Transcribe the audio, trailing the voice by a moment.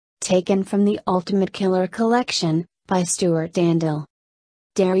taken from the Ultimate Killer collection, by Stewart Andel.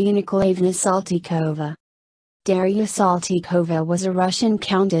 Darya Nikolayevna Saltykova. Darya Saltykova was a Russian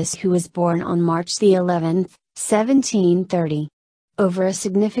countess who was born on March the 11th, 1730. Over a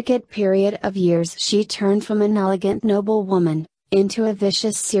significant period of years she turned from an elegant noblewoman, into a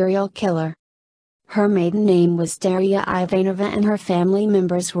vicious serial killer. Her maiden name was Darya Ivanova and her family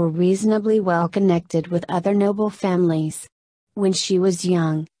members were reasonably well connected with other noble families. When she was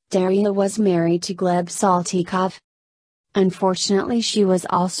young, Darya was married to Gleb Saltykov. Unfortunately she was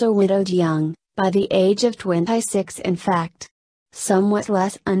also widowed young, by the age of 26 in fact. Somewhat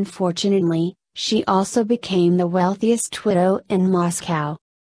less unfortunately, she also became the wealthiest widow in Moscow.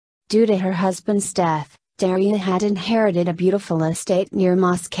 Due to her husband's death, Darya had inherited a beautiful estate near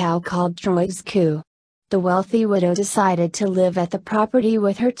Moscow called Troitsku. The wealthy widow decided to live at the property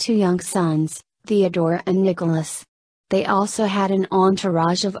with her two young sons, Theodore and Nicholas. They also had an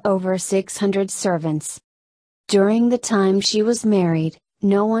entourage of over 600 servants. During the time she was married,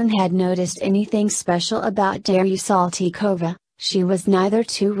 no one had noticed anything special about Darya Saltykova. She was neither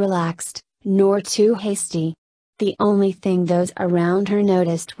too relaxed, nor too hasty. The only thing those around her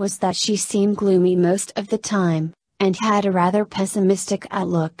noticed was that she seemed gloomy most of the time, and had a rather pessimistic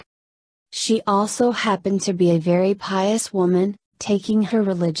outlook. She also happened to be a very pious woman, taking her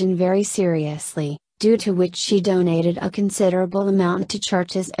religion very seriously, due to which she donated a considerable amount to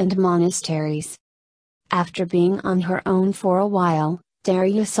churches and monasteries. After being on her own for a while,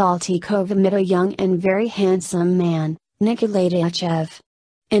 Darya Saltykova met a young and very handsome man, Nikolayevna.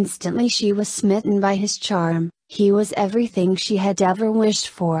 Instantly she was smitten by his charm. He was everything she had ever wished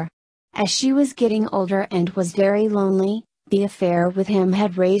for. As she was getting older and was very lonely, the affair with him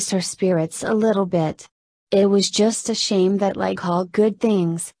had raised her spirits a little bit. It was just a shame that, like all good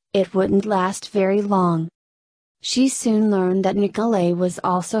things, it wouldn't last very long. She soon learned that Nikolay was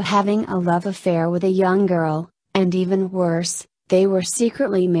also having a love affair with a young girl, and even worse, they were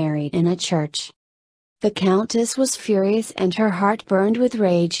secretly married in a church. The countess was furious and her heart burned with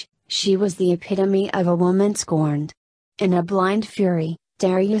rage. She was the epitome of a woman scorned. In a blind fury,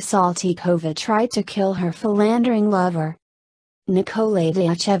 Darya Saltykova tried to kill her philandering lover.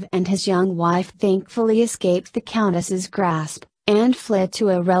 Nikolayevna and his young wife thankfully escaped the countess's grasp, and fled to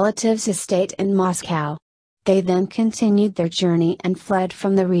a relative's estate in Moscow. They then continued their journey and fled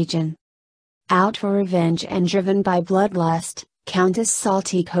from the region. Out for revenge and driven by bloodlust, Countess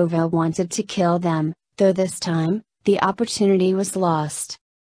Saltykova wanted to kill them, though this time, the opportunity was lost.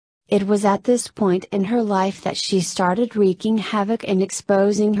 It was at this point in her life that she started wreaking havoc and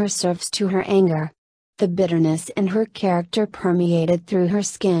exposing her serfs to her anger. The bitterness in her character permeated through her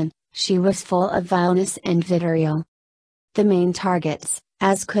skin. She was full of vileness and vitriol. The main targets,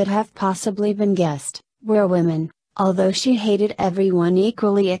 as could have possibly been guessed, were women, although she hated everyone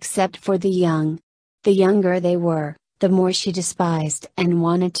equally except for the young. The younger they were, the more she despised and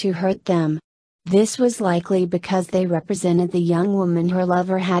wanted to hurt them. This was likely because they represented the young woman her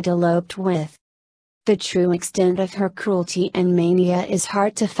lover had eloped with. The true extent of her cruelty and mania is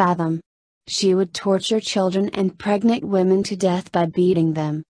hard to fathom. She would torture children and pregnant women to death by beating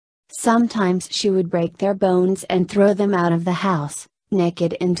them. Sometimes she would break their bones and throw them out of the house,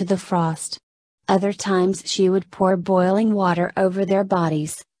 naked into the frost. Other times she would pour boiling water over their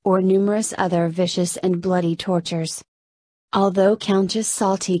bodies, or numerous other vicious and bloody tortures. Although Countess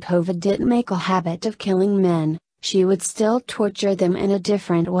Saltykova didn't make a habit of killing men, she would still torture them in a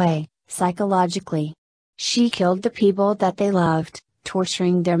different way, psychologically. She killed the people that they loved,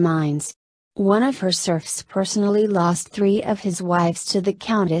 torturing their minds. One of her serfs personally lost 3 of his wives to the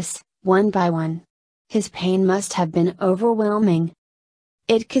Countess, one by one. His pain must have been overwhelming.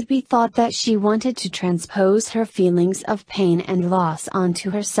 It could be thought that she wanted to transpose her feelings of pain and loss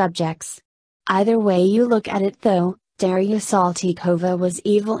onto her subjects. Either way you look at it though, Darya Saltykova was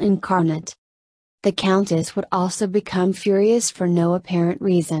evil incarnate. The Countess would also become furious for no apparent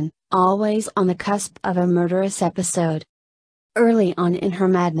reason, always on the cusp of a murderous episode. Early on in her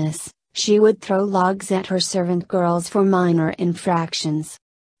madness, she would throw logs at her servant girls for minor infractions.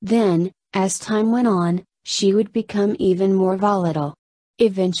 Then, as time went on, she would become even more volatile.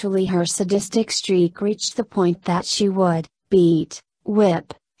 Eventually her sadistic streak reached the point that she would beat,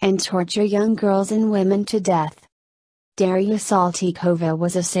 whip, and torture young girls and women to death. Darya Saltykova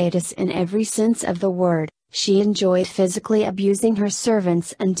was a sadist in every sense of the word. She enjoyed physically abusing her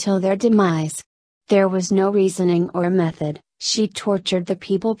servants until their demise. There was no reasoning or method, she tortured the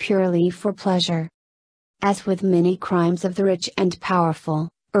people purely for pleasure. As with many crimes of the rich and powerful,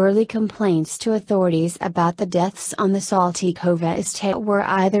 early complaints to authorities about the deaths on the Saltykova estate were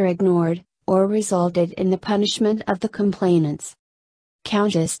either ignored, or resulted in the punishment of the complainants.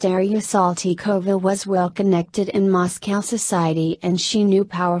 Countess Darya Saltykova was well connected in Moscow society and she knew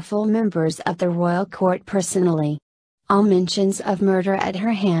powerful members of the royal court personally. All mentions of murder at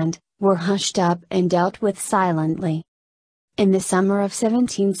her hand were hushed up and dealt with silently. In the summer of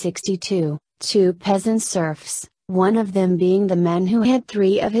 1762, two peasant serfs, one of them being the man who had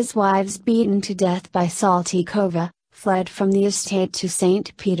three of his wives beaten to death by Saltykova, fled from the estate to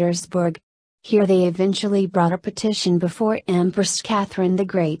St. Petersburg. Here they eventually brought a petition before Empress Catherine the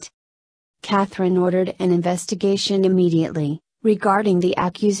Great. Catherine ordered an investigation immediately, regarding the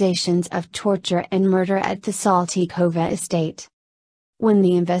accusations of torture and murder at the Saltykova estate. When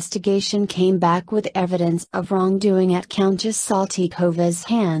the investigation came back with evidence of wrongdoing at Countess Saltykova's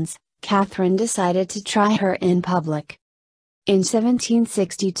hands, Catherine decided to try her in public. In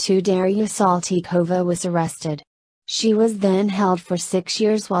 1762 Darya Saltykova was arrested. She was then held for 6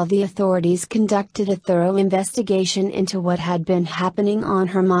 years while the authorities conducted a thorough investigation into what had been happening on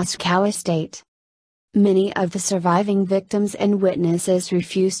her Moscow estate. Many of the surviving victims and witnesses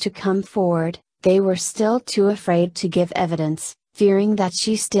refused to come forward, they were still too afraid to give evidence, fearing that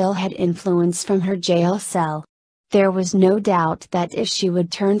she still had influence from her jail cell. There was no doubt that if she would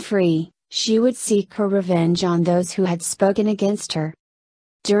turn free, she would seek her revenge on those who had spoken against her.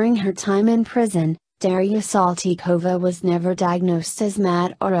 During her time in prison, Darya Saltykova was never diagnosed as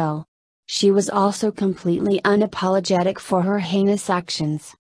mad or ill. She was also completely unapologetic for her heinous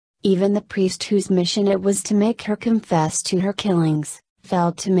actions. Even the priest whose mission it was to make her confess to her killings,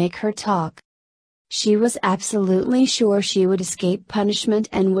 failed to make her talk. She was absolutely sure she would escape punishment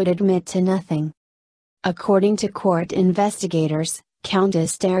and would admit to nothing. According to court investigators,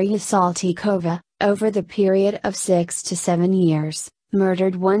 Countess Darya Saltykova, over the period of 6 to 7 years,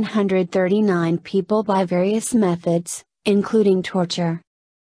 murdered 139 people by various methods, including torture.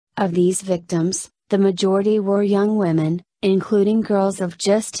 Of these victims, the majority were young women, including girls of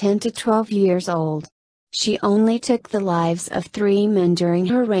just 10 to 12 years old. She only took the lives of 3 men during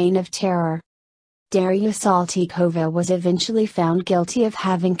her reign of terror. Darya Saltykova was eventually found guilty of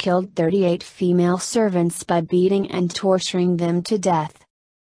having killed 38 female servants by beating and torturing them to death.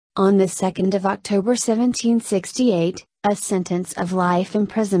 On the 2nd of October 1768, a sentence of life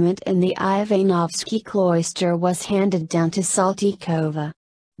imprisonment in the Ivanovsky cloister was handed down to Saltykova.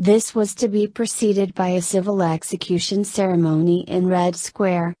 This was to be preceded by a civil execution ceremony in Red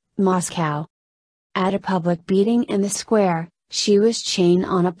Square, Moscow. At a public beating in the square, she was chained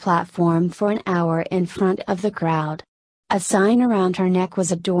on a platform for an hour in front of the crowd. A sign around her neck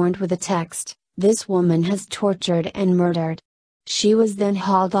was adorned with the text, "This woman has tortured and murdered." She was then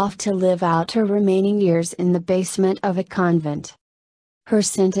hauled off to live out her remaining years in the basement of a convent. Her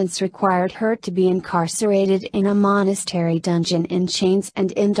sentence required her to be incarcerated in a monastery dungeon in chains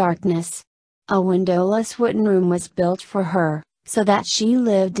and in darkness. A windowless wooden room was built for her, so that she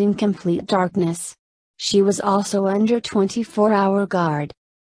lived in complete darkness. She was also under 24-hour guard.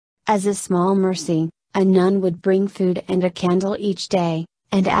 As a small mercy, a nun would bring food and a candle each day,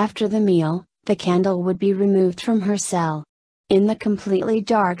 and after the meal, the candle would be removed from her cell. In the completely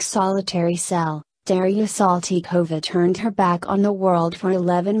dark solitary cell, Darya Saltykova turned her back on the world for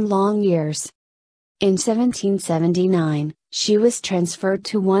 11 long years. In 1779, she was transferred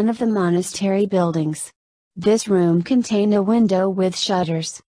to one of the monastery buildings. This room contained a window with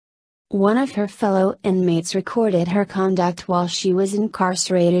shutters. One of her fellow inmates recorded her conduct while she was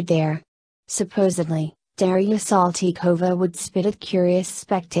incarcerated there. Supposedly, Darya Saltykova would spit at curious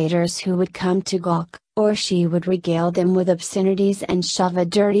spectators who would come to gawk, or she would regale them with obscenities and shove a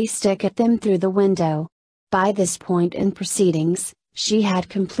dirty stick at them through the window. By this point in proceedings, she had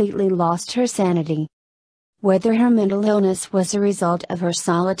completely lost her sanity. Whether her mental illness was a result of her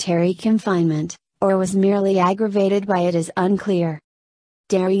solitary confinement, or was merely aggravated by it is unclear.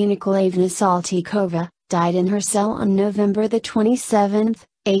 Darya Nikolayevna Saltykova died in her cell on November 27,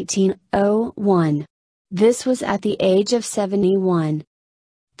 1801. This was at the age of 71.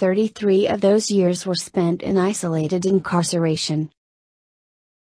 33 of those years were spent in isolated incarceration.